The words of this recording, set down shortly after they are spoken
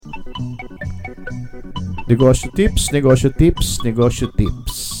Negosyo tips, negosyo tips, negosyo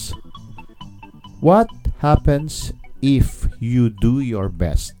tips. What happens if you do your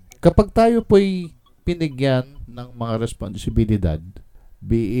best? Kapag tayo po'y pinigyan ng mga responsibilidad,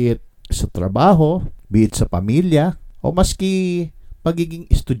 be it sa trabaho, be it sa pamilya, o maski pagiging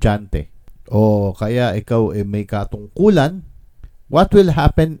estudyante, o kaya ikaw may katungkulan, what will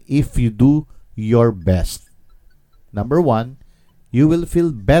happen if you do your best? Number one, you will feel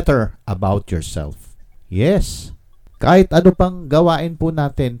better about yourself. Yes. Kahit ano pang gawain po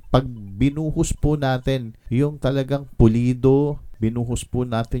natin, pag binuhos po natin yung talagang pulido, binuhos po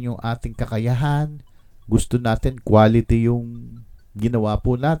natin yung ating kakayahan, gusto natin quality yung ginawa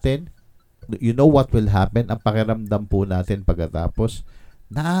po natin, you know what will happen? Ang pakiramdam po natin pagkatapos,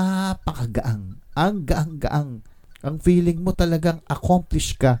 napakagaang, ang gaang-gaang. Ang feeling mo talagang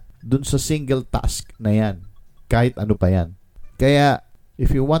accomplish ka dun sa single task na yan. Kahit ano pa yan. Kaya,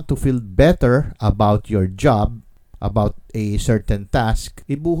 if you want to feel better about your job, about a certain task,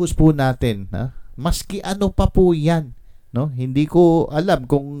 ibuhos po natin. Ha? Maski ano pa po yan. No? Hindi ko alam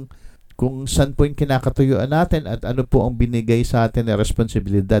kung saan po yung kinakatuyuan natin at ano po ang binigay sa atin na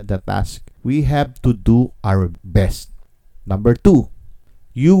responsibilidad na task. We have to do our best. Number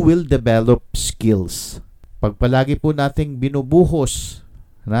 2, you will develop skills. Pag palagi po nating binubuhos,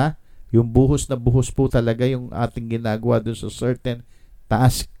 na yung buhos na buhos po talaga yung ating ginagawa doon sa certain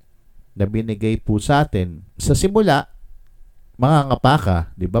task na binigay po sa atin. Sa simula, mangangapa ka,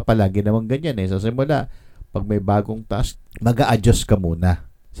 di ba? Palagi naman ganyan eh. Sa simula, pag may bagong task, mag-a-adjust ka muna.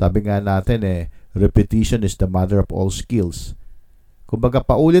 Sabi nga natin repetition is the mother of all skills. Kumbaga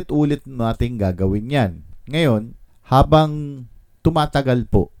paulit-ulit natin gagawin yan. Ngayon, habang tumatagal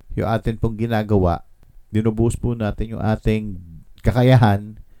po yung atin pong ginagawa, dinubuhos po natin yung ating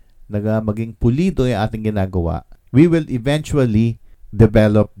kakayahan na maging pulido yung ating ginagawa, we will eventually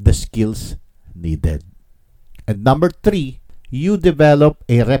develop the skills needed. And number 3, you develop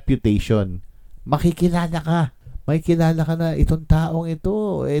a reputation. Makikilala ka. Makikilala ka na itong taong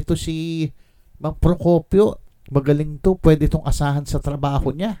ito. Ito si Mang Procopio. Magaling to. Pwede itong asahan sa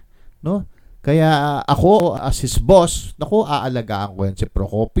trabaho niya. No? Kaya ako, as his boss, aalagaan ko yan si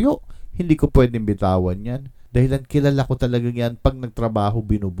Procopio. Hindi ko pwedeng bitawan yan. Dahilan kilala ko talaga yan pag nagtrabaho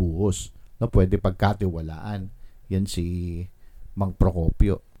binubuhos. No? Pwede pagkatiwalaan. Yan si Mang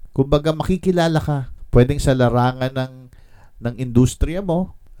Procopio. Kumbaga makikilala ka. Pwedeng sa larangan ng industriya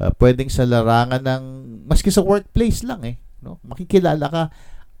mo, pwedeng sa larangan ng maski sa workplace lang no? Makikilala ka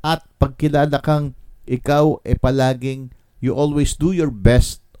at pagkilala kang ikaw palaging you always do your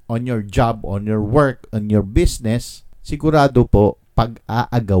best on your job, on your work, on your business, sigurado po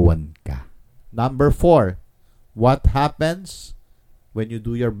pag-aagawan ka. Number 4, what happens when you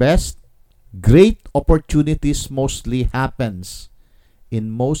do your best? Great opportunities mostly happens in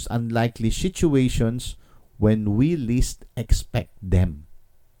most unlikely situations when we least expect them.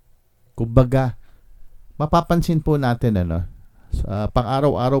 Kumbaga, mapapansin po natin sa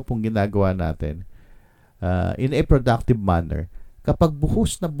pang-araw-araw pong ginagawa natin in a productive manner, kapag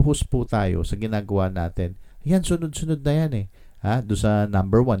buhos na buhos po tayo sa ginagawa natin, yan, sunod-sunod na yan doon sa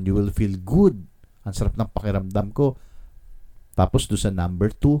number 1, you will feel good. Ang sarap ng pakiramdam ko. Tapos doon sa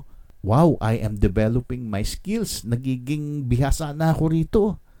number 2, wow, I am developing my skills. Nagiging bihasa na ako rito.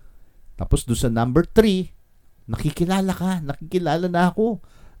 Tapos doon sa number 3, nakikilala ka. Nakikilala na ako.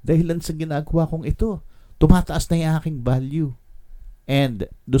 Dahilan sa ginagawa kong ito. Tumataas na yung aking value. And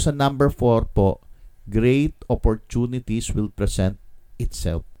doon sa number 4 po, great opportunities will present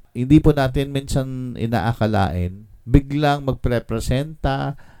itself. Hindi po natin minsan inaakalain, biglang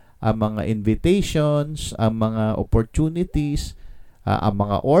magprepresenta ang mga invitations, ang mga opportunities, ang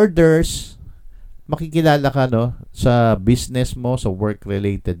mga orders, makikilala ka sa business mo, sa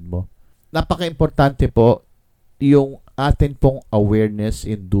work-related mo. Napaka-importante po yung atin pong awareness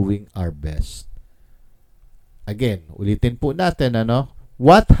in doing our best. Again, ulitin po natin,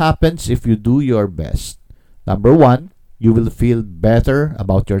 what happens if you do your best? Number 1, you will feel better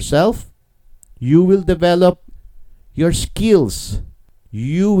about yourself. You will develop your skills.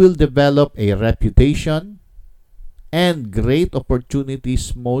 You will develop a reputation. And great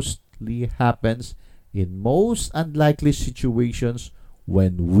opportunities mostly happens in most unlikely situations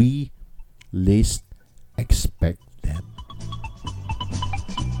when we least expect